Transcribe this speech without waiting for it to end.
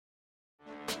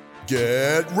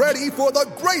Get ready for the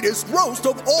greatest roast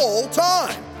of all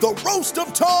time, the Roast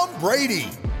of Tom Brady,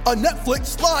 a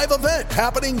Netflix live event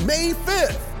happening May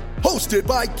 5th. Hosted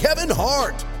by Kevin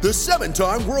Hart, the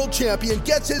 7-time world champion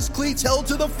gets his cleats held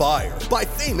to the fire by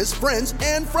famous friends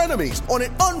and frenemies on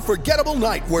an unforgettable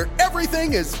night where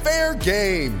everything is fair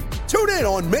game. Tune in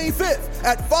on May 5th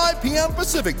at 5 p.m.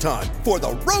 Pacific time for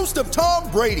the Roast of Tom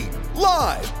Brady,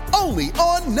 live only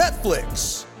on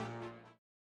Netflix.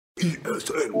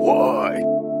 ESNY.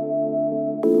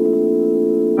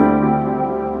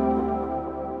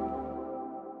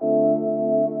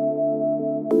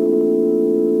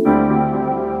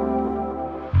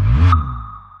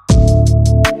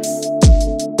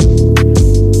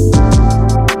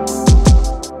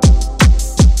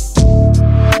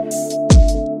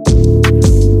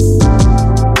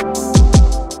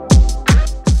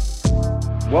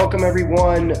 Welcome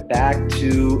everyone back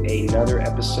to another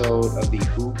episode of the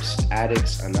Hoops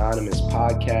Addicts Anonymous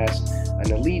podcast,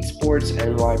 an Elite Sports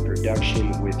NY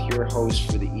production with your host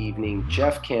for the evening,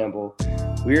 Jeff Campbell.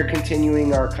 We are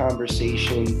continuing our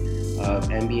conversation of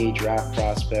NBA draft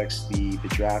prospects. The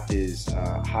draft is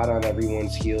hot on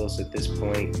everyone's heels at this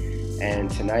point, and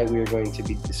tonight we are going to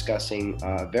be discussing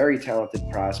a very talented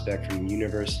prospect from the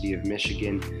University of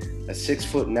Michigan, a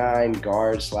 6'9"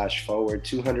 guard/forward,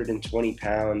 220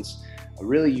 pounds, a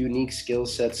really unique skill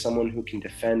set, someone who can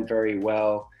defend very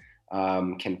well,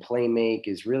 can play make,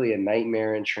 is really a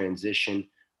nightmare in transition.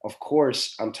 Of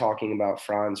course, I'm talking about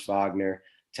Franz Wagner.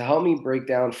 To help me break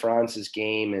down Franz's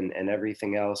game and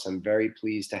everything else, I'm very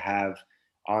pleased to have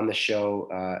on the show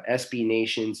SB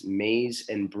Nation's Maize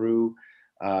and Brew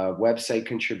website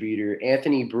contributor,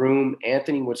 Anthony Broom.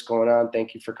 Anthony, what's going on?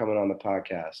 Thank you for coming on the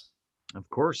podcast. Of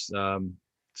course.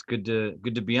 It's good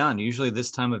to be on. Usually this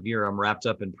time of year, I'm wrapped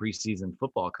up in preseason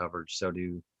football coverage. So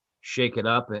to shake it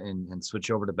up and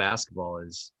switch over to basketball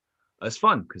is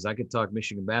fun, because I could talk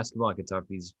Michigan basketball. I could talk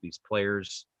these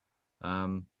players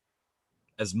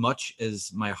as much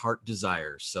as my heart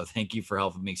desires. So thank you for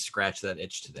helping me scratch that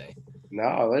itch today.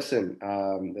 No, listen,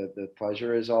 the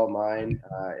pleasure is all mine.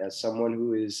 As someone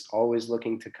who is always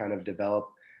looking to kind of develop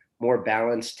more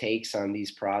balanced takes on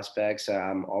these prospects,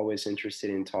 I'm always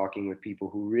interested in talking with people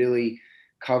who really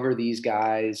cover these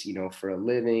guys, for a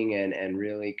living and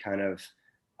really kind of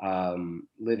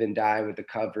live and die with the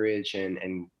coverage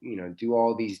and do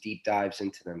all these deep dives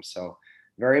into them. So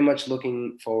very much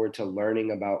looking forward to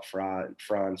learning about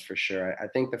Franz for sure. I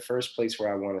think the first place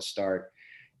where I want to start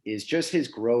is just his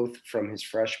growth from his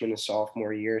freshman to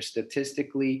sophomore year.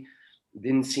 Statistically,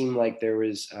 didn't seem like there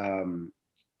was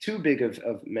too big of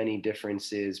many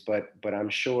differences, but I'm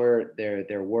sure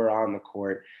there were on the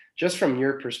court. Just from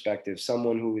your perspective,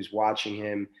 someone who is watching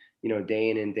him,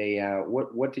 day in and day out,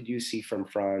 what did you see from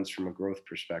Franz from a growth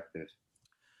perspective?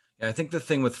 Yeah, I think the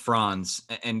thing with Franz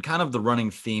and kind of the running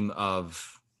theme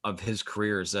of his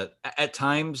career is that at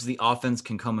times the offense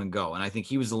can come and go. And I think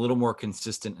he was a little more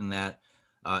consistent in that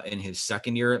in his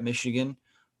second year at Michigan.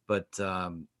 But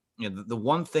the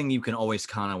one thing you can always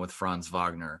count on with Franz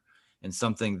Wagner, and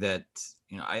something that,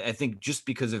 I think just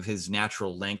because of his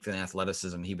natural length and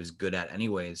athleticism, he was good at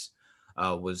anyways,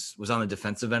 was on the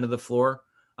defensive end of the floor.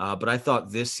 But I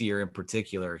thought this year in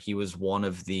particular, he was one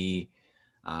of the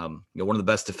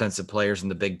best defensive players in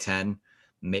the Big Ten.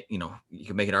 You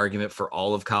can make an argument for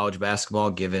all of college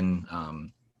basketball, given,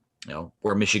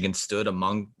 where Michigan stood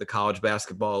among the college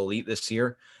basketball elite this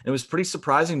year. And it was pretty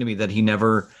surprising to me that he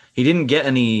didn't get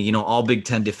any, all Big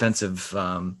Ten defensive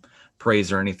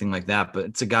praise or anything like that. But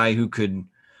it's a guy who can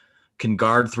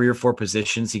guard 3 or 4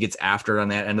 positions. He gets after it on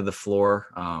that end of the floor.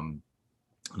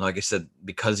 Like I said,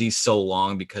 because he's so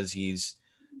long, because he's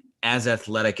as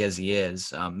athletic as he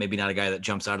is, maybe not a guy that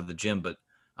jumps out of the gym, but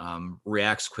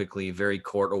reacts quickly, very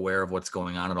court aware of what's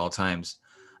going on at all times.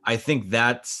 I think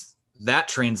that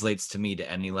translates to me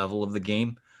to any level of the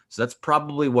game. So that's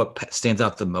probably what stands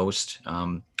out the most.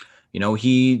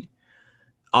 He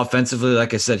offensively,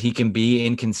 like I said, he can be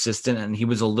inconsistent, and he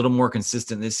was a little more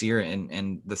consistent this year.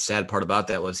 And the sad part about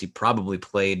that was he probably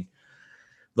played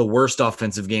the worst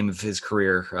offensive game of his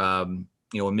career.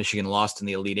 When Michigan lost in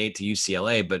the Elite Eight to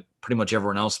UCLA, but pretty much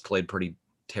everyone else played pretty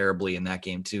terribly in that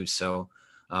game too. So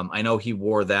I know he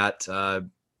wore that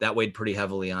weighed pretty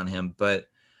heavily on him. But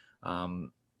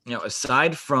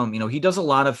aside from, he does a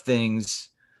lot of things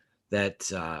that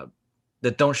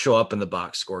don't show up in the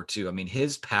box score too. I mean,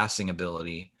 his passing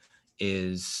ability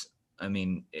is,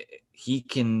 he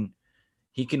can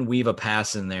weave a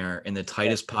pass in there in the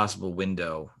tightest possible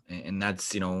window. And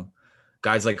that's,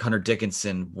 guys like Hunter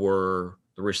Dickinson were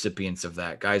the recipients of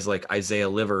that. Guys like Isaiah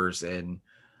Livers and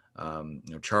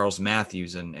Charles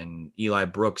Matthews and Eli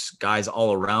Brooks, guys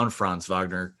all around Franz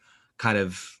Wagner, kind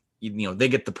of, they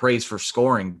get the praise for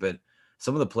scoring, but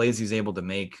some of the plays he's able to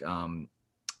make,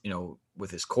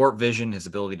 with his court vision, his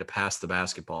ability to pass the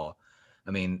basketball.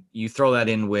 I mean, you throw that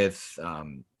in with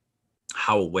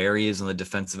how aware he is on the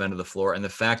defensive end of the floor, and the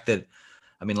fact that,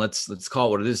 I mean, let's call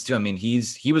it what it is too. I mean,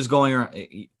 he was going around,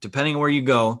 depending on where you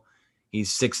go,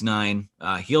 he's 6'9".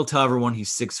 He'll tell everyone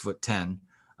he's 6'10".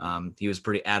 He was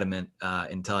pretty adamant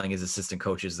in telling his assistant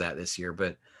coaches that this year,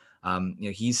 but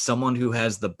he's someone who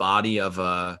has the body of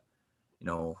a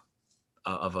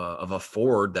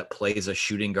forward that plays a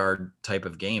shooting guard type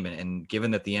of game. And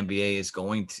given that the NBA is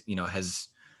going to,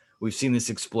 we've seen this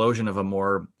explosion of a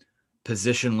more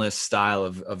positionless style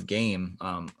of game.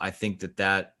 I think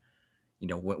that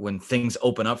when things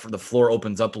open up, the floor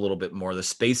opens up a little bit more, the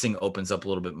spacing opens up a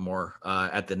little bit more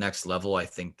at the next level. I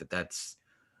think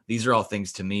these are all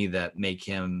things to me that make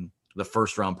him the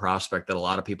first round prospect that a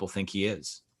lot of people think he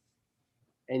is.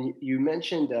 And you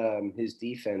mentioned his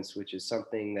defense, which is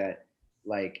something that,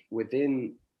 like,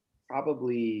 within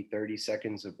probably 30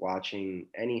 seconds of watching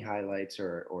any highlights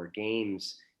or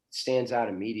games, stands out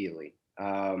immediately.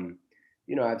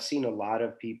 I've seen a lot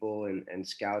of people and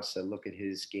scouts that look at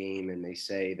his game and they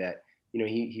say that,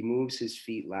 he moves his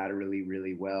feet laterally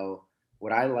really well.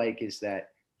 What I like is that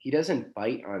he doesn't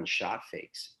bite on shot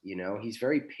fakes. He's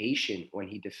very patient when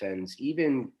he defends,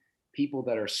 even people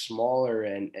that are smaller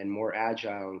and more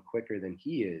agile and quicker than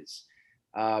he is.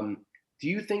 Do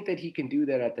you think that he can do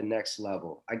that at the next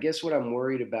level? I guess what I'm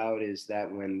worried about is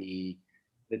that when the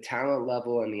talent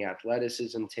level and the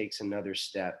athleticism takes another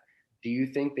step, do you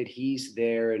think that he's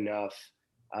there enough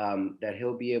that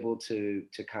he'll be able to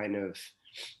kind of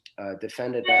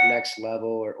defend at that next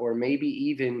level, or maybe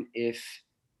even if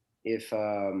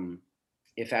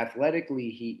athletically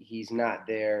he's not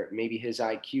there, maybe his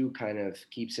IQ kind of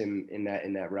keeps him in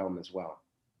that realm as well?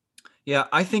 Yeah,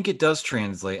 I think it does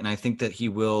translate, and I think that he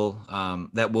will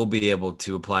be able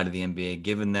to apply to the NBA,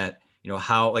 given that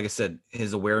how, like I said,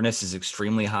 his awareness is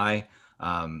extremely high.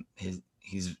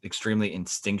 He's extremely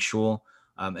instinctual,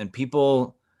 and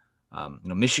people,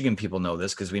 Michigan people know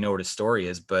this because we know what his story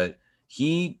is. But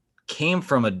he came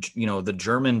from the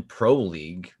German Pro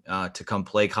League to come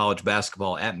play college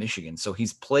basketball at Michigan. So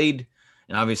he's played,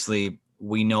 and obviously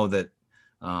we know that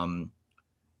some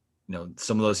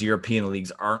of those European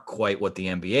leagues aren't quite what the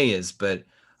NBA is, but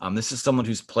this is someone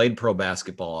who's played pro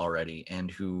basketball already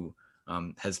and who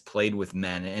has played with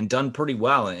men and done pretty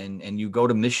well. And you go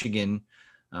to Michigan,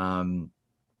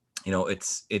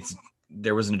 it's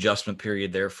there was an adjustment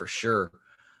period there for sure.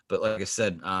 But like I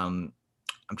said, I'm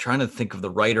trying to think of the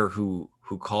writer who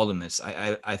called him this.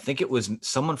 I think it was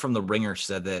someone from The Ringer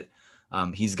said that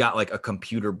he's got like a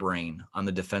computer brain on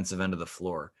the defensive end of the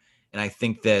floor. And I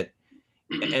think that,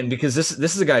 and because this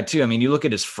is a guy too, I mean, you look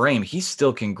at his frame, he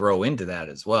still can grow into that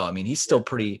as well. I mean, he's still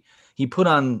he put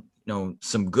on,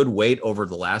 some good weight over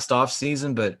the last off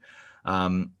season, but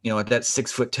at that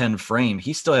 6'10" frame,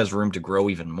 he still has room to grow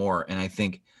even more. And I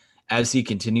think as he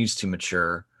continues to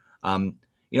mature,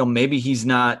 maybe he's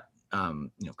not,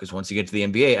 because once you get to the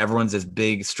NBA, everyone's as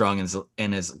big, strong,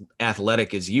 and as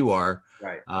athletic as you are.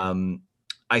 Right.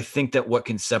 I think that what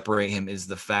can separate him is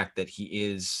the fact that he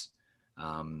is,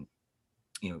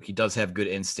 he does have good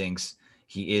instincts.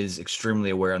 He is extremely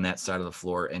aware on that side of the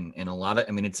floor. And a lot of,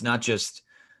 I mean, it's not just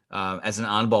as an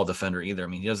on-ball defender either. I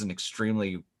mean, he does an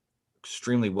extremely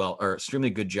well, or extremely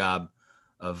good job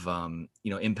of,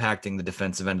 impacting the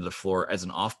defensive end of the floor as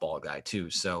an off-ball guy too.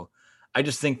 So I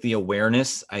just think the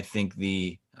awareness, I think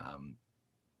the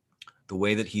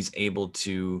way that he's able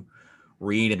to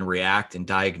read and react and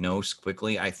diagnose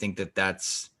quickly, I think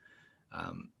that's,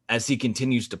 as he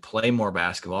continues to play more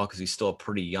basketball, because he's still a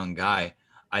pretty young guy,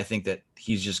 I think that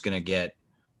he's just going to get,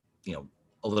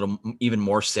 a little even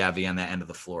more savvy on that end of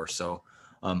the floor. So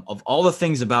of all the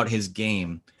things about his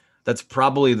game, that's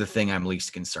probably the thing I'm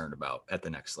least concerned about at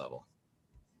the next level.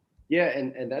 Yeah,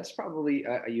 and that's probably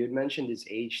you had mentioned his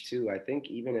age too. I think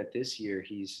even at this year,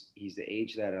 he's the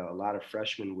age that a lot of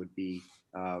freshmen would be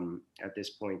at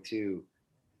this point too.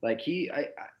 Like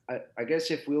I guess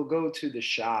if we'll go to the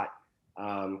shot,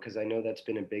 because I know that's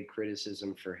been a big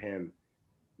criticism for him.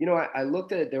 I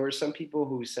looked at it. There were some people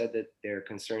who said that they're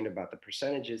concerned about the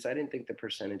percentages. I didn't think the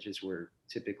percentages were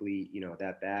typically,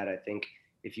 that bad. I think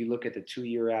if you look at the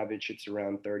 2-year average, it's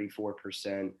around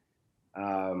 34%.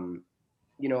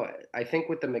 I think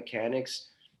with the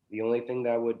mechanics, the only thing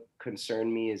that would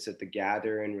concern me is that the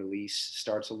gather and release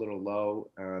starts a little low.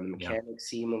 The mechanics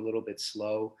seem a little bit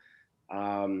slow.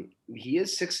 He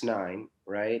is 6'9",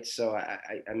 right? So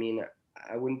I mean,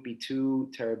 I wouldn't be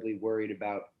too terribly worried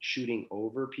about shooting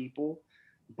over people.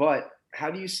 But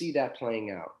how do you see that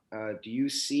playing out? Do you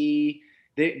see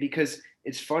because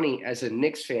it's funny as a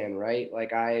Knicks fan, right?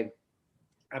 Like I've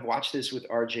watched this with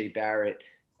R.J. Barrett,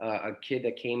 a kid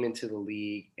that came into the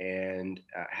league and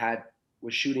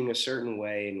was shooting a certain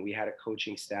way, and we had a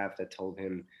coaching staff that told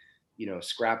him,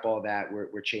 scrap all that.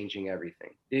 We're changing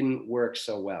everything. Didn't work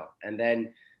so well, and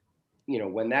then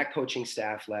when that coaching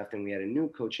staff left and we had a new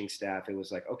coaching staff, it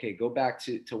was like, okay, go back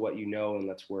to what you know and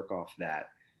let's work off that.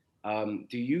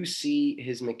 Do you see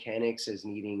his mechanics as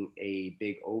needing a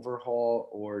big overhaul,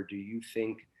 or do you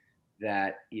think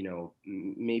that,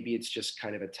 maybe it's just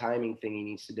kind of a timing thing? He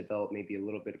needs to develop maybe a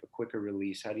little bit of a quicker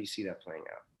release. How do you see that playing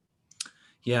out?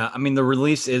 Yeah, I mean, the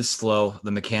release is slow.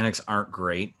 The mechanics aren't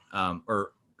great,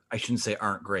 or I shouldn't say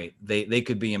aren't great. They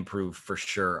could be improved for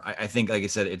sure. I think, like I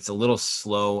said, it's a little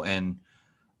slow, and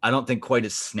I don't think quite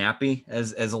as snappy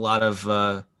as a lot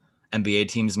of NBA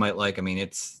teams might like. I mean,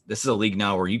 this is a league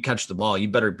now where you catch the ball, you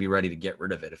better be ready to get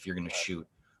rid of it if you're going to shoot.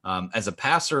 As a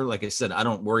passer, like I said, I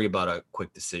don't worry about a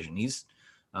quick decision. He's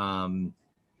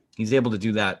able to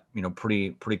do that,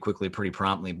 pretty quickly, pretty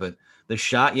promptly. But the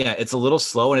shot, yeah, it's a little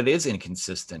slow and it is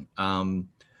inconsistent.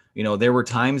 There were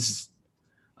times,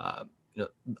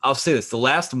 I'll say this, the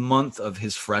last month of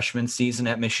his freshman season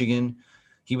at Michigan,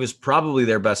 he was probably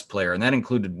their best player. And that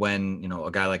included when,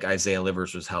 a guy like Isaiah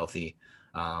Livers was healthy.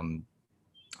 John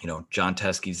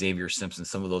Teske, Xavier Simpson,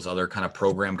 some of those other kind of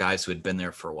program guys who had been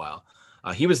there for a while.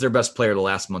 He was their best player the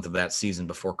last month of that season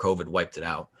before COVID wiped it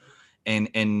out.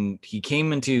 And he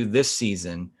came into this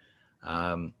season, he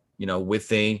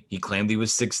claimed he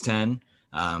was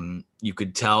 6'10". You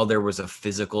could tell there was a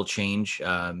physical change.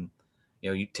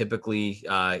 You typically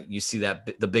you see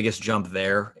that the biggest jump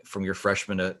there from your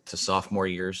freshman to sophomore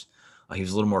years. He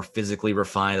was a little more physically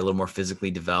refined, a little more physically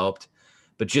developed,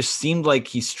 but just seemed like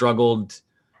he struggled.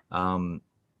 And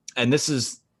this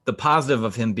is the positive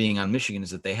of him being on Michigan, is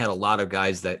that they had a lot of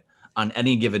guys that on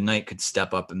any given night could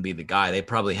step up and be the guy. They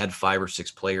probably had 5 or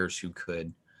 6 players who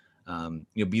could,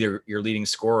 be your leading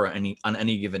scorer on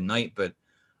any given night. But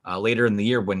later in the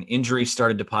year, when injuries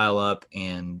started to pile up,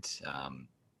 and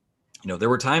there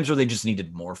were times where they just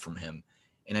needed more from him.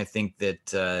 And I think that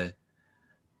the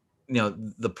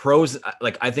pros,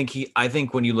 like I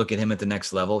think when you look at him at the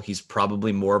next level, he's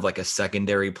probably more of like a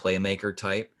secondary playmaker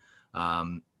type.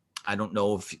 I don't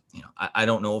know if I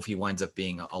don't know if he winds up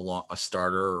being a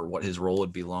starter or what his role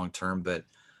would be long term, but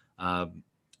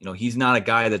he's not a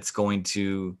guy that's going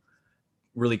to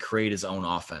really create his own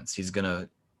offense. He's gonna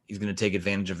take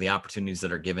advantage of the opportunities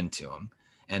that are given to him,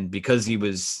 and because he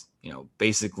was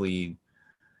basically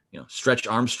Stretch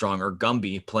Armstrong or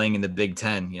Gumby playing in the Big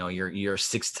Ten, you're a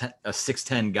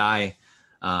 6'10" guy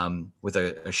with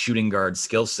a shooting guard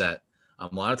skill set. A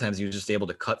lot of times he was just able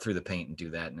to cut through the paint and do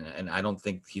that. And I don't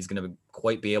think he's going to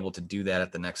quite be able to do that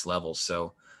at the next level.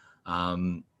 So,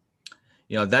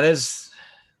 that is,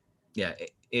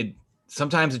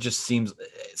 sometimes it just seems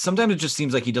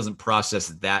like he doesn't process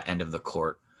that end of the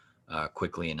court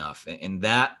quickly enough. And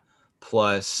that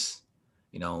plus,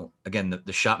 again,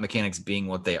 the shot mechanics being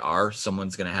what they are,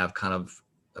 someone's going to have kind of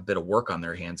a bit of work on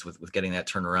their hands with getting that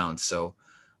turnaround. So,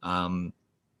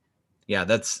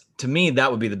 that's, to me,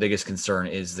 that would be the biggest concern,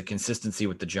 is the consistency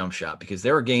with the jump shot, because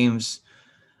there are games,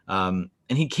 and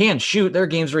he can shoot. There are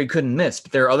games where he couldn't miss,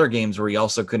 but there are other games where he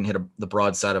also couldn't hit the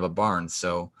broad side of a barn.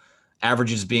 So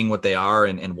averages being what they are,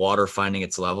 and water finding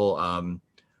its level,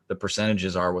 the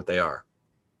percentages are what they are.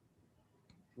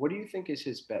 What do you think is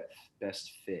his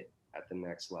best fit at the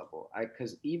next level?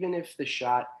 Because even if the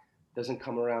shot doesn't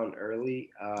come around early,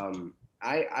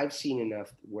 I've seen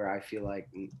enough where I feel like,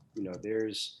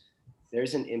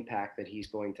 there's an impact that he's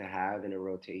going to have in a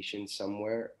rotation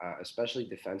somewhere, especially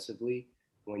defensively,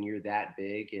 when you're that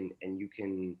big and you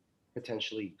can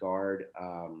potentially guard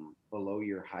below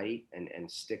your height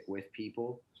and stick with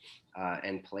people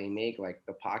and play make, like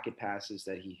the pocket passes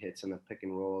that he hits on the pick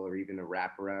and roll, or even a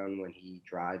wraparound when he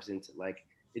drives into,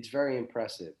 it's very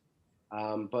impressive.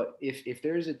 But if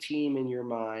there's a team in your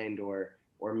mind, or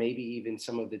maybe even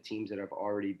some of the teams that have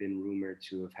already been rumored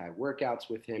to have had workouts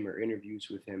with him or interviews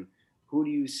with him, who do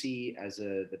you see as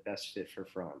the best fit for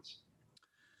Franz?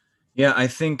 Yeah, I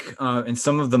think in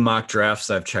some of the mock drafts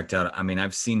I've checked out, I mean,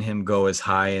 I've seen him go as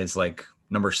high as like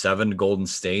number 7, Golden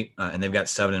State, and they've got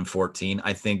 7 and 14.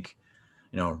 I think,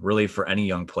 really for any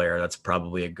young player, that's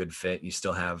probably a good fit. You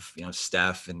still have,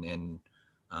 Steph and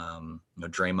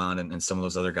Draymond and some of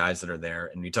those other guys that are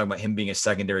there. And you talk about him being a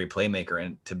secondary playmaker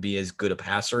and to be as good a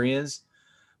passer he is.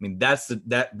 I mean, that's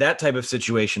that type of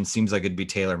situation seems like it'd be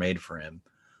tailor-made for him.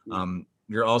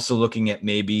 You're also looking at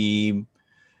maybe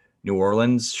New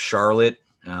Orleans, Charlotte.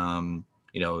 You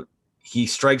know, he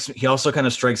also kind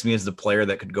of strikes me as the player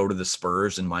that could go to the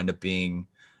Spurs and wind up being,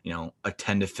 you know, a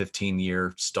 10 to 15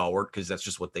 year stalwart, because that's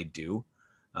just what they do.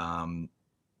 You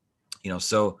know,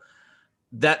 so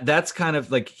that's kind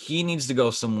of like, he needs to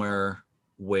go somewhere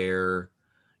where,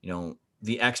 you know,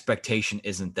 the expectation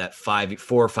isn't that 4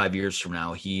 or 5 years from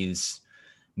now he's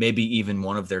maybe even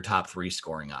one of their top 3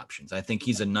 scoring options. I think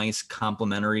he's a nice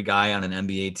complementary guy on an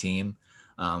NBA team.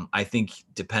 I think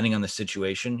depending on the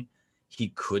situation, he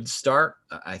could start.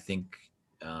 I think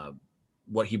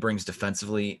what he brings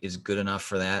defensively is good enough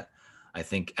for that. I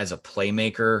think as a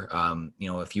playmaker,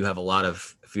 you know, if you have a lot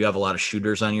of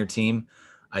shooters on your team,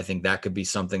 I think that could be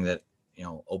something that, you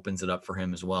know, opens it up for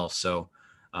him as well. So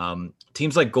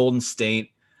teams like Golden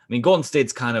State, I mean, Golden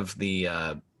State's kind of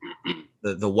the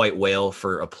white whale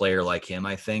for a player like him,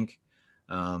 I think.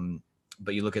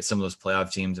 But you look at some of those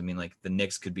playoff teams, I mean, like the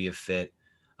Knicks could be a fit.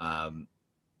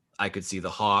 I could see the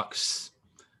Hawks.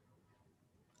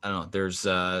 I don't know. There's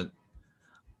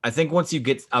I think once you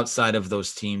get outside of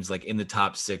those teams, like in the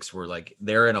top 6, where like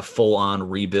they're in a full on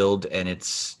rebuild and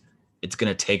it's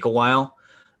going to take a while.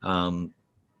 You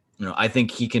know, I think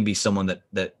he can be someone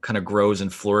that kind of grows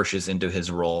and flourishes into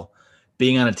his role,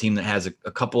 being on a team that has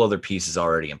a couple other pieces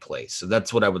already in place. So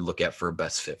that's what I would look at for a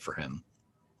best fit for him.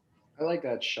 I like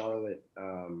that Charlotte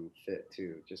fit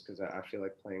too, just because I feel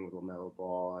like playing with LaMelo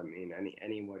Ball. I mean,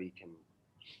 anybody can,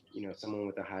 you know, someone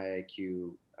with a high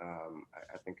IQ,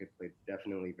 I think could play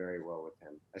definitely very well with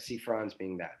him. I see Franz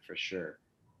being that for sure.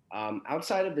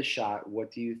 Outside of the shot,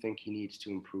 what do you think he needs to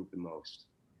improve the most?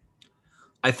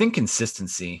 I think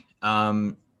consistency,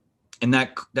 and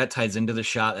that ties into the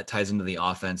shot, that ties into the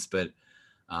offense. But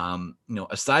you know,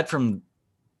 aside from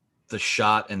the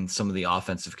shot and some of the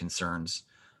offensive concerns,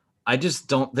 I just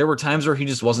don't. There were times where he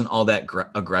just wasn't all that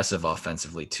aggressive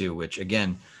offensively too. Which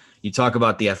again, you talk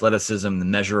about the athleticism, the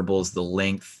measurables, the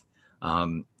length.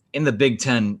 In the Big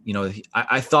Ten, you know,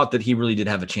 I thought that he really did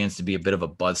have a chance to be a bit of a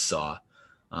buzzsaw.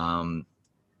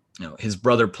 You know, his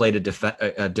brother played a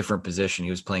different position.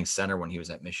 He was playing center when he was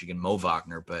at Michigan, Mo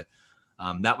Wagner, but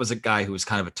that was a guy who was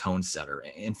kind of a tone setter.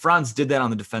 And Franz did that on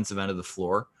the defensive end of the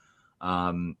floor.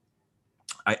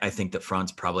 I think that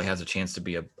Franz probably has a chance to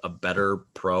be a better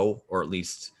pro, or at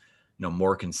least, you know,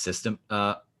 more consistent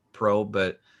pro.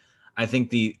 But I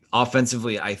think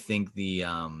offensively, I think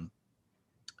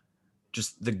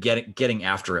just the getting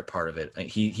after it part of it.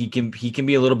 He can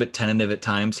be a little bit tentative at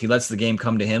times. He lets the game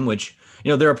come to him, which, you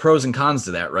know, there are pros and cons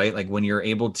to that, right? Like when you're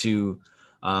able to,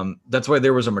 that's why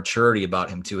there was a maturity about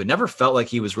him too. It never felt like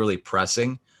he was really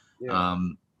pressing. Yeah.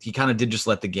 He kind of did just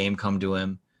let the game come to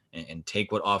him and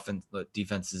take what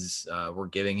defenses were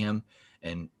giving him.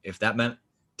 And if that meant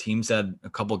teams had a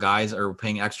couple guys or were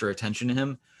paying extra attention to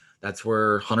him, that's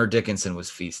where Hunter Dickinson was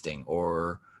feasting,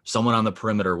 or someone on the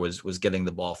perimeter was getting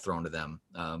the ball thrown to them.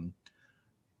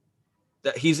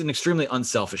 That he's an extremely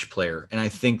unselfish player. And I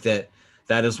think that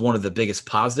is one of the biggest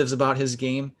positives about his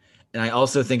game. And I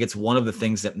also think it's one of the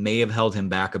things that may have held him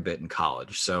back a bit in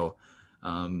college. So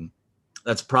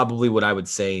that's probably what I would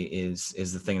say is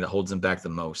the thing that holds him back the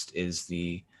most, is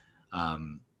the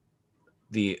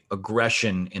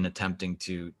aggression in attempting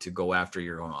to go after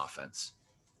your own offense.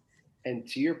 And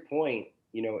to your point,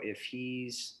 you know, if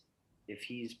he's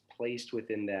placed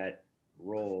within that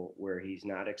role where he's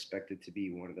not expected to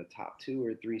be one of the top 2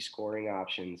 or 3 scoring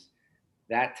options,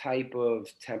 that type of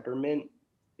temperament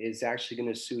is actually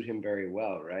going to suit him very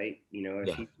well, right? You know,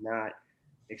 if he's not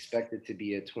expected to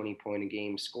be a 20-point a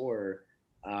game scorer,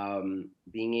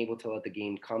 being able to let the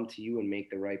game come to you and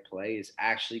make the right play is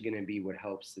actually going to be what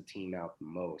helps the team out the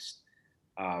most,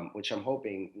 which I'm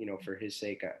hoping, you know, for his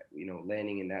sake, you know,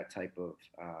 landing in that type of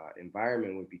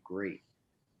environment would be great.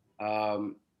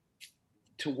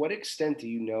 To what extent do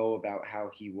you know about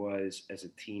how he was as a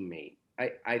teammate?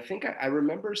 I think I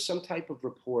remember some type of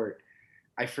report.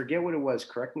 I forget what it was.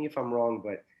 Correct me if I'm wrong,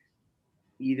 but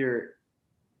either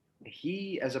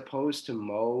he, as opposed to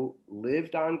Mo,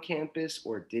 lived on campus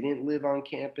or didn't live on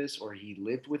campus, or he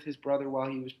lived with his brother while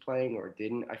he was playing or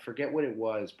didn't. I forget what it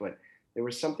was, but there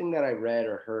was something that I read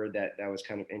or heard that was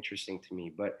kind of interesting to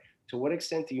me. But to what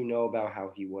extent do you know about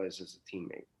how he was as a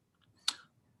teammate?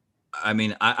 I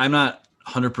mean, I'm not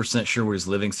 100% sure what his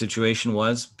living situation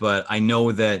was, but I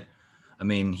know that, I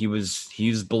mean, he was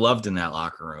beloved in that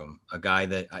locker room. A guy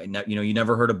that you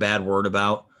never heard a bad word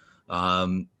about.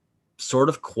 Sort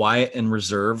of quiet and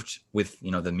reserved with,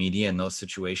 you know, the media in those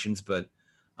situations, but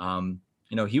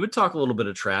you know, he would talk a little bit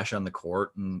of trash on the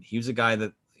court, and he was a guy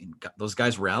that those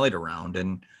guys rallied around.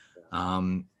 And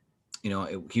you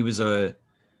know, he was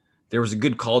there was a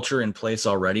good culture in place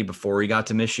already before he got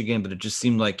to Michigan, but it just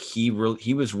seemed like he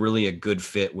was really a good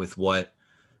fit with what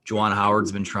Juwan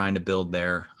Howard's been trying to build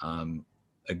there.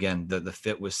 Again, the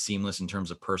fit was seamless in terms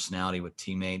of personality with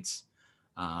teammates.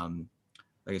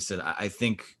 Like I said, I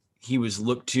think he was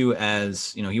looked to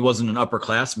as, he wasn't an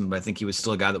upperclassman, but I think he was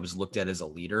still a guy that was looked at as a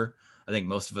leader. I think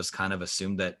most of us kind of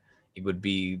assumed that it would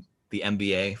be the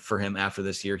NBA for him after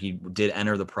this year. He did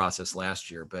enter the process last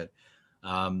year, but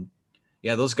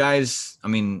yeah, those guys, I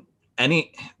mean,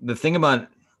 the thing about,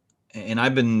 and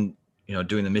I've been,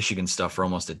 doing the Michigan stuff for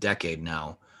almost a decade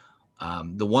now.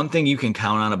 The one thing you can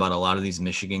count on about a lot of these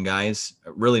Michigan guys,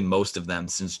 really most of them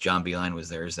since John Beilein was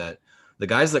there, is that the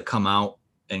guys that come out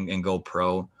and go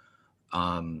pro,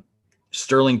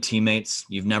 sterling teammates,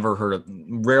 you've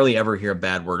rarely ever hear a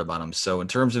bad word about them. So in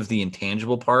terms of the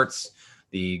intangible parts,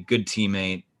 the good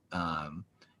teammate,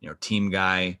 team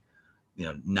guy,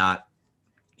 not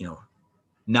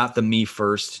the me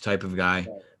first type of guy.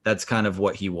 That's kind of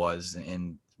what he was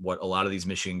and what a lot of these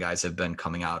Michigan guys have been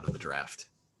coming out of the draft.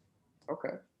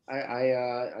 Okay.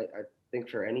 I think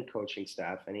for any coaching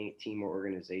staff, any team or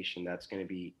organization, that's going to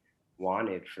be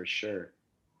wanted for sure.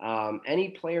 Any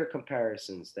player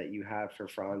comparisons that you have for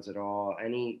Franz at all?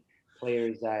 Any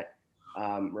players that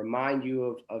remind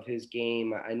you of his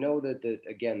game? I know that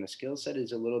the skill set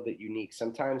is a little bit unique.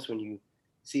 Sometimes when you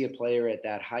see a player at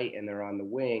that height and they're on the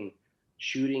wing,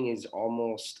 shooting is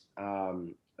almost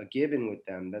a given with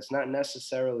them. That's not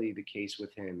necessarily the case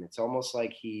with him. It's almost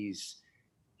like he's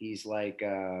like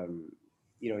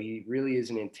he really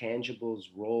is an intangibles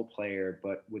role player,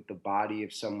 but with the body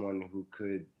of someone who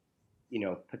could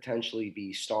potentially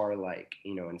be star-like,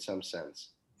 in some sense.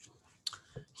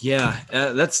 Yeah,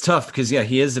 that's tough because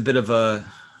he is a bit of a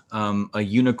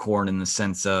unicorn in the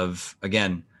sense of,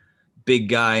 again, big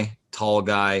guy, tall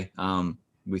guy.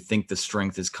 We think the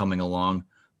strength is coming along,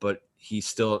 but he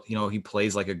still, he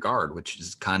plays like a guard, which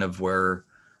is kind of where,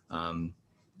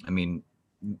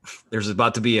 there's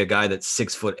about to be a guy that's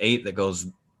 6'8"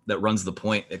 that runs the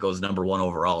point that goes number one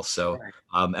overall. So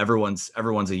everyone's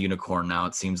a unicorn now,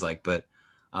 it seems like. But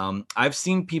I've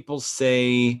seen people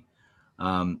say,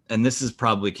 and this is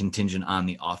probably contingent on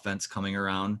the offense coming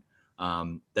around,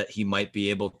 that he might be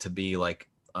able to be like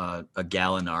a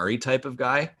Gallinari type of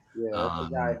guy. Yeah, that's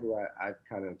a guy who I've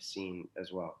kind of seen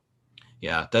as well.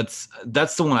 Yeah, that's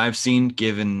the one I've seen,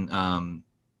 given the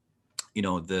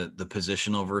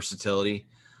positional versatility.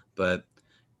 But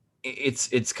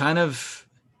it's kind of,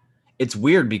 it's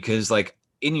weird because like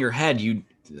in your head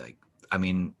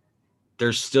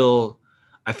there's still,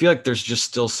 I feel like there's just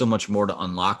still so much more to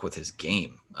unlock with his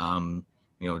game.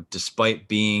 Despite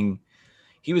being,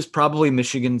 he was probably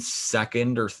Michigan's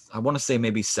second, or I want to say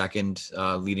maybe second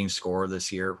leading scorer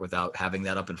this year without having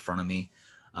that up in front of me.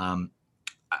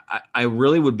 I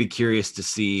really would be curious to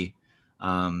see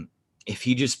if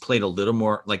he just played a little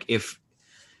more, like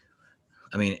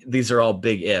these are all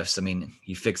big ifs.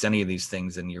 You fix any of these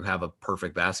things and you have a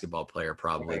perfect basketball player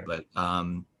probably, right.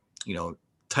 But,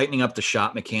 tightening up the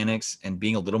shot mechanics and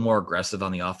being a little more aggressive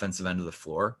on the offensive end of the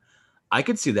floor, I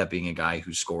could see that being a guy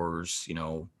who scores,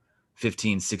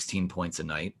 15, 16 points a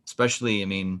night, especially,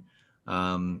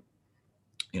 because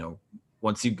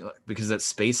that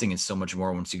spacing is so much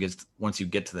more once you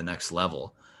get to the next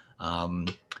level.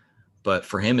 But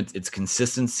for him, it's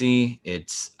consistency.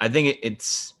 I think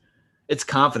it's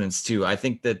confidence too. I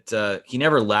think that he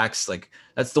never lacks. Like,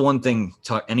 that's the one thing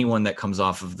to anyone that comes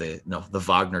off of the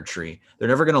Wagner tree, they're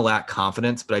never going to lack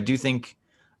confidence. But I do think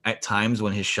at times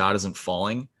when his shot isn't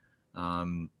falling,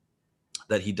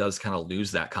 that he does kind of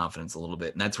lose that confidence a little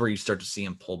bit. And that's where you start to see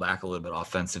him pull back a little bit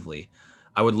offensively.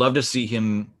 I would love to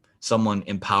see someone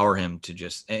empower him to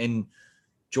just, and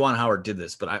Juwan Howard did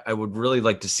this, but I would really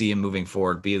like to see him moving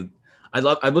forward.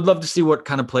 I would love to see what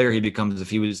kind of player he becomes if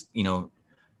he was,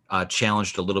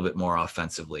 challenged a little bit more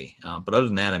offensively. But other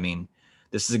than that,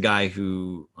 this is a guy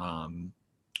who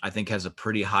I think has a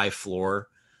pretty high floor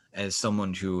as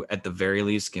someone who at the very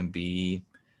least can be,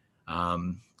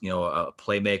 a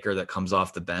playmaker that comes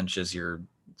off the bench as your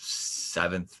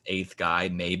 7th, 8th guy,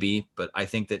 maybe. But I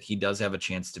think that he does have a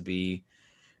chance to be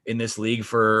in this league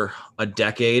for a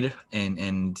decade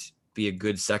and be a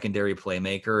good secondary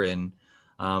playmaker.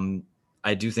 And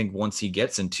I do think once he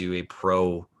gets into a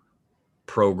pro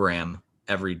program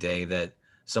every day, that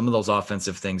some of those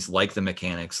offensive things, like the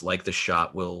mechanics, like the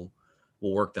shot, will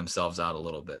work themselves out a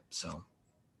little bit. So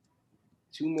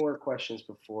 2 more questions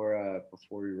before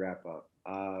we wrap up.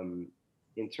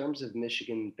 In terms of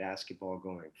Michigan basketball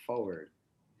going forward,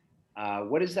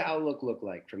 what does the outlook look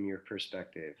like from your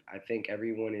perspective? I think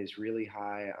everyone is really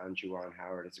high on Juwan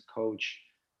Howard as a coach,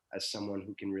 as someone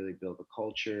who can really build a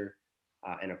culture.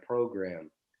 and a program.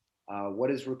 What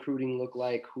does recruiting look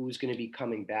like? Who's going to be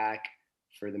coming back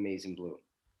for the Maize and Blue?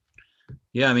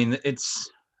 Yeah, I mean,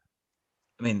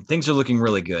 things are looking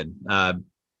really good.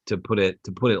 To put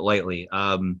it lightly.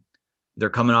 They're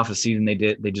coming off a season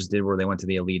they just did where they went to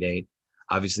the Elite Eight.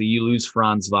 Obviously, you lose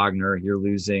Franz Wagner, you're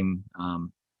losing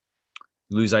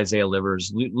lose Isaiah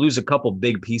Livers, lose a couple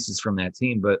big pieces from that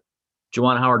team, but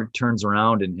Juwan Howard turns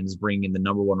around and is bringing in the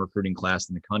number one recruiting class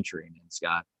in the country, and it's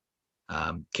got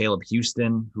Caleb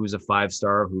Houston, who's a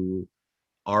 5-star, who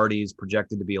already is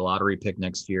projected to be a lottery pick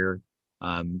next year.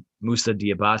 Musa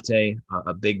Diabate,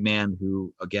 a big man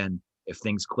who, again, if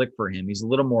things click for him, he's a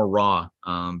little more raw.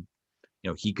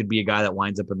 He could be a guy that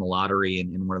winds up in the lottery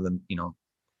in one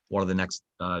of the next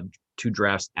 2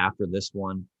 drafts after this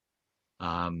one.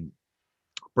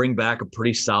 Bring back a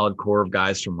pretty solid core of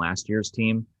guys from last year's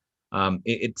team.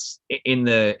 It's in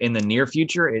the near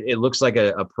future. It looks like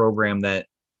a program that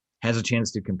has a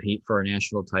chance to compete for a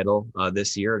national title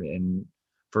this year. And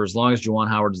for as long as Juwan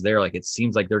Howard's there, it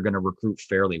seems like they're going to recruit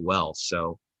fairly well.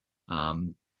 So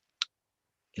the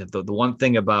one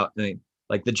thing about the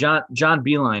John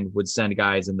Beeline would send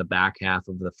guys in the back half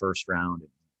of the first round.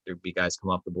 There'd be guys come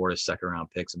off the board as 2nd round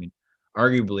picks. I mean,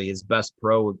 arguably his best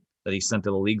pro that he sent to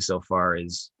the league so far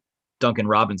is Duncan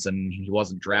Robinson. He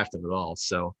wasn't drafted at all.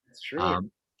 So That's true.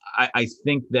 I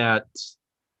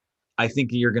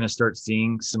think you're going to start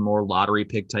seeing some more lottery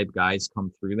pick type guys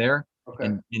come through there. Okay.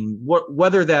 And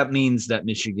whether that means that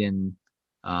Michigan,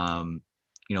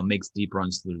 makes deep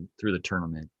runs through the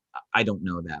tournament, I don't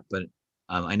know that, but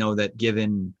I know that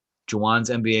given Juwan's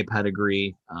NBA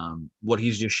pedigree, what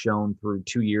he's just shown through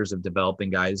 2 years of developing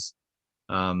guys,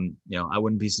 I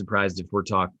wouldn't be surprised if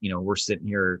we're sitting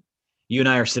here, you and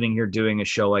I are sitting here doing a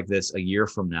show like this a year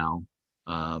from now,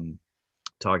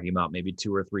 talking about maybe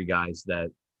 2 or 3 guys that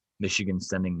Michigan's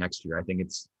sending next year. I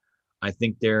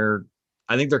think they're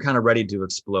kind of ready to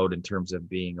explode in terms of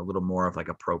being a little more of like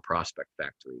a pro prospect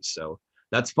factory. So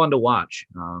that's fun to watch,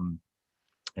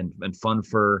 and fun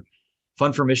for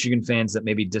Michigan fans that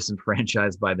may be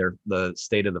disenfranchised by the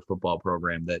state of the football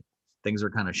program, that things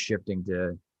are kind of shifting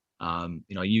to,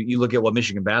 you look at what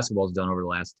Michigan basketball has done over the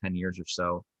last 10 years or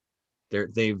so.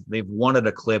 They've won at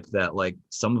a clip that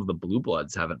some of the blue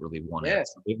bloods haven't really won it.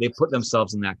 So they put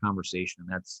themselves in that conversation.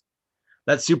 And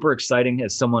that's super exciting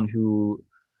as someone who,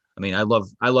 I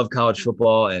love college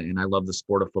football and I love the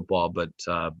sport of football, but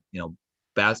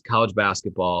college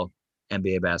basketball,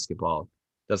 NBA basketball,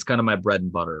 that's kind of my bread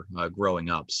and butter growing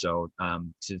up. So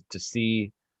to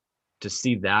see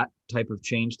that type of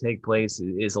change take place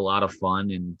is a lot of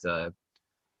fun. And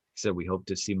so we hope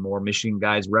to see more Michigan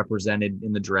guys represented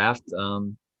in the draft, a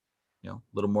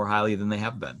little more highly than they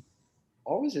have been.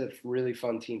 Always a really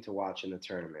fun team to watch in the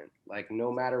tournament.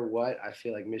 No matter what, I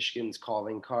feel like Michigan's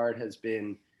calling card has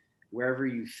been wherever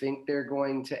you think they're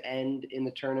going to end in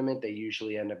the tournament, they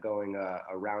usually end up going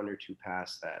a round or 2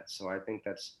 past that. So I think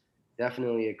that's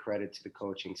definitely a credit to the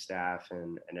coaching staff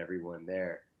and everyone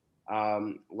there.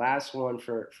 Last one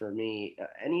for me,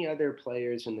 any other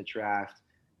players in the draft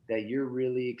that you're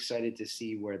really excited to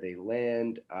see where they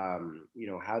land,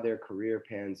 how their career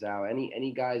pans out?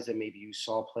 Any guys that maybe you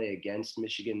saw play against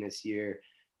Michigan this year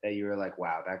that you were like,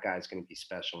 wow, that guy's going to be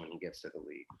special when he gets to the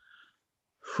league?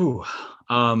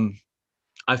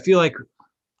 I feel like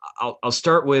I'll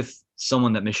start with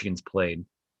someone that Michigan's played.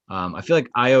 I feel like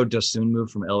Ayo Dosunmu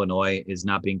from Illinois is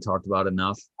not being talked about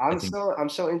enough. I'm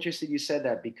so interested you said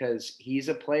that, because he's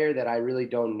a player that I really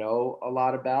don't know a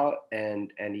lot about,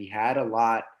 and he had a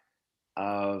lot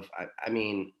of.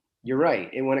 You're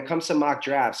right. And when it comes to mock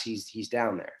drafts, he's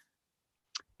down there.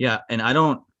 Yeah, and I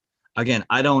don't.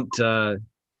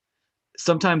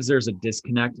 Sometimes there's a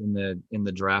disconnect in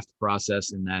the draft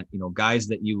process, in that guys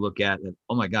that you look at that,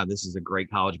 oh my God, this is a great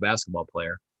college basketball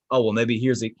player. Oh, well, maybe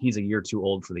he's a year too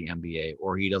old for the NBA,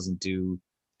 or he doesn't do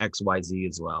X, Y, Z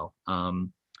as well.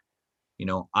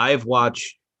 I've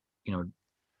watched,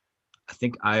 I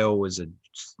think Ayo was a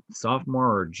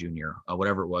sophomore or junior,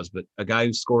 whatever it was, but a guy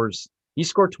who scored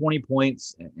 20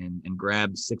 points and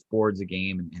grabbed 6 boards a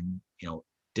game and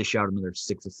dish out another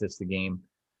 6 assists a game,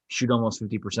 shoot almost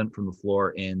 50% from the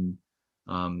floor. And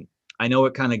I know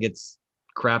it kind of gets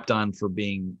crapped on for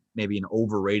being maybe an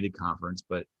overrated conference,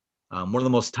 but one of the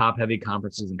most top-heavy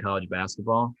conferences in college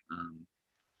basketball.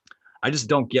 I just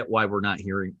don't get why we're not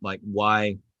hearing,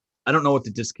 why. I don't know what the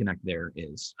disconnect there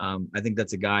is. I think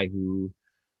that's a guy who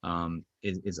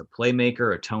is a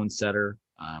playmaker, a tone setter,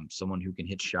 someone who can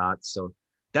hit shots. So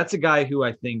that's a guy who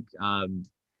I think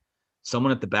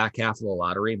someone at the back half of the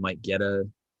lottery might get a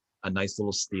nice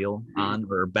little steal on,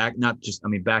 or back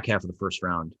half of the first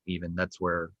round even. That's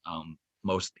where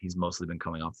he's mostly been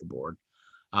coming off the board.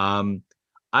 I'm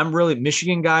really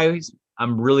Michigan guys.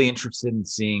 I'm really interested in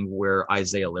seeing where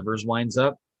Isaiah Livers winds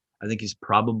up. I think he's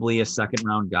probably a second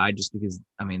round guy just because,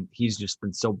 I mean, he's just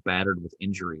been so battered with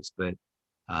injuries, but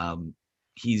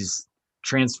he's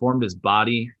transformed his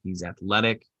body. He's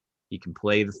athletic. He can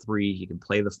play the 3. He can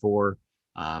play the 4.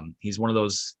 He's one of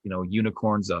those,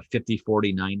 unicorns, a 50,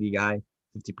 40, 90 guy,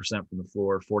 50% from the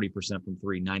floor, 40% from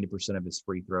 3, 90% of his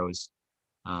free throws.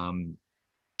 And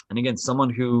again, someone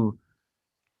who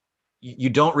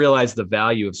you don't realize the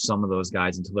value of some of those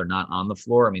guys until they're not on the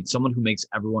floor. I mean, someone who makes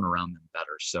everyone around them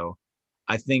better. So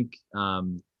I think,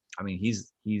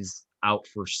 he's out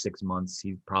for 6 months.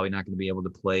 He's probably not going to be able to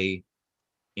play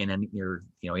in any year.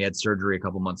 He had surgery a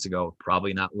couple months ago,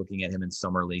 probably not looking at him in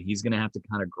summer league. He's going to have to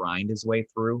kind of grind his way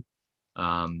through.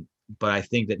 But I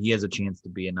think that he has a chance to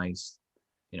be a nice,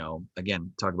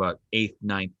 again, talk about 8th,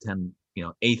 9th, 10,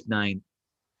 8th, 9th,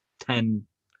 10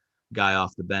 guy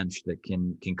off the bench that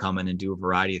can come in and do a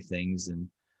variety of things. And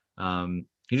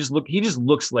he just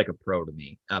looks like a pro to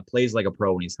me, plays like a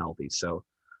pro when he's healthy. So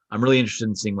I'm really interested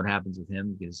in seeing what happens with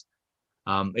him because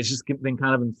it's just been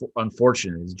kind of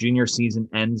unfortunate. His junior season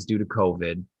ends due to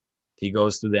COVID. He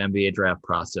goes through the NBA draft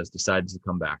process, decides to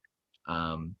come back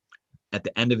at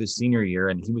the end of his senior year.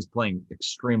 And he was playing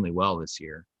extremely well this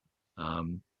year.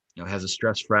 Has a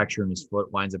stress fracture in his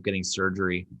foot, winds up getting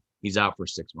surgery. He's out for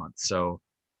 6 months. So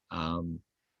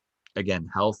again,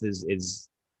 health is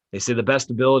they say the best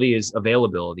ability is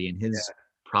availability, and his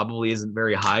probably isn't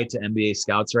very high to NBA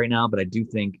scouts right now. But I do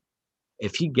think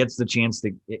if he gets the chance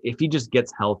if he just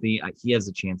gets healthy, he has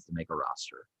a chance to make a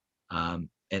roster.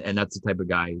 And that's the type of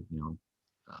guy,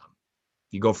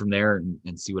 you go from there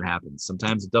and see what happens.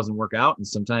 Sometimes it doesn't work out, and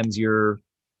sometimes you're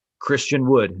Christian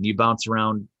Wood and you bounce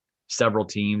around several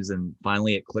teams and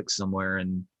finally it clicks somewhere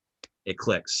and it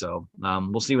clicks. So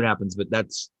we'll see what happens, but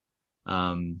that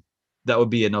would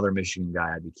be another Michigan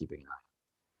guy I'd be keeping an eye on.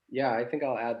 Yeah, I think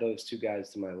I'll add those 2 guys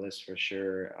to my list for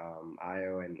sure.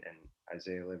 Ayo and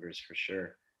Isaiah Livers for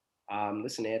sure.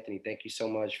 Listen, Anthony, thank you so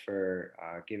much for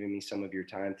giving me some of your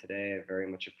time today. I very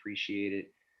much appreciate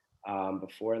it.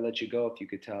 Before I let you go, if you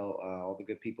could tell all the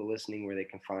good people listening where they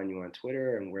can find you on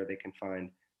Twitter and where they can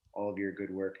find all of your good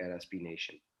work at SB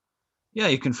Nation. Yeah,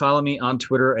 you can follow me on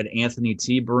Twitter at Anthony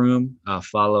T. Broom.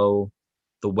 Follow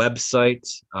the website,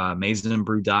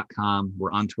 maizenbrew.com.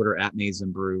 We're on Twitter at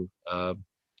maizenbrew.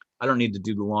 I don't need to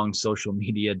do the long social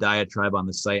media diatribe on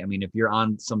the site. I mean, if you're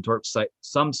on some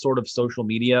sort of social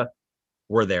media,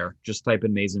 we're there. Just type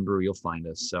in Maizen Brew, you'll find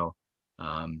us. So,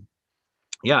 I'd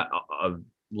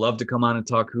love to come on and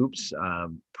talk hoops.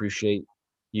 Appreciate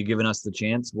you giving us the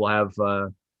chance. We'll have,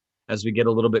 as we get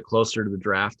a little bit closer to the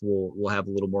draft, we'll have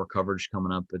a little more coverage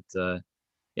coming up. But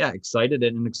excited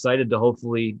to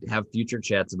hopefully have future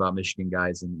chats about Michigan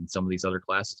guys and some of these other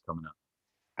classes coming up.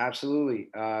 Absolutely.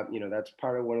 That's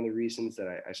part of one of the reasons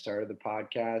that I started the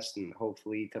podcast, and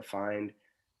hopefully to find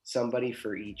somebody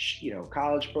for each,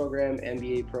 college program,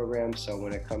 NBA program. So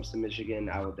when it comes to Michigan,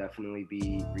 I will definitely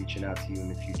be reaching out to you in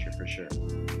the future for sure.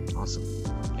 Awesome.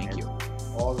 Thank you.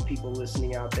 All the people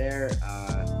listening out there,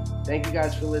 thank you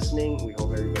guys for listening. We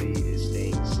hope everybody is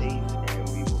staying safe